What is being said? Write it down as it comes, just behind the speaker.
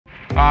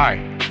Hi,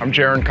 I'm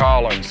Jarron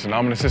Collins, and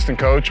I'm an assistant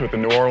coach with the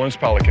New Orleans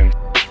Pelicans.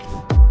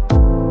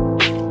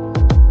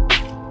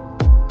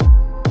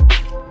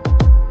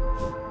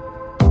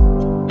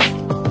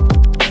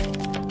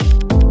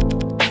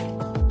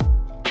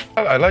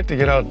 I like to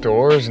get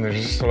outdoors, and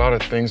there's just a lot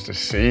of things to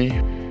see.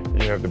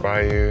 You have the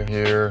bayou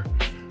here,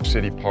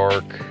 City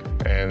Park,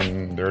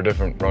 and there are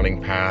different running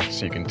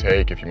paths you can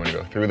take. If you want to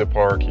go through the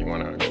park, you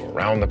want to go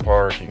around the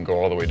park, you can go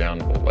all the way down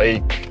to the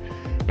lake.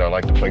 I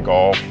like to play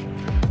golf,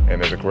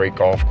 and there's a great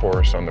golf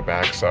course on the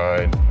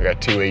backside. We got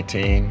 2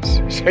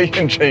 18s, so you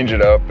can change it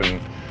up,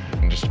 and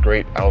just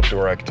great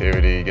outdoor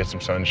activity, get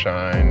some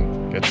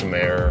sunshine, get some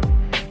air.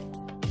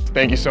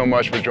 Thank you so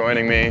much for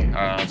joining me.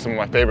 Some of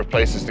my favorite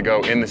places to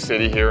go in the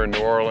city here in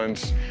New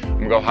Orleans. I'm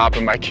gonna go hop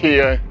in my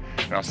Kia,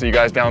 and I'll see you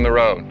guys down the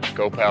road.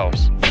 Go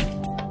Pels.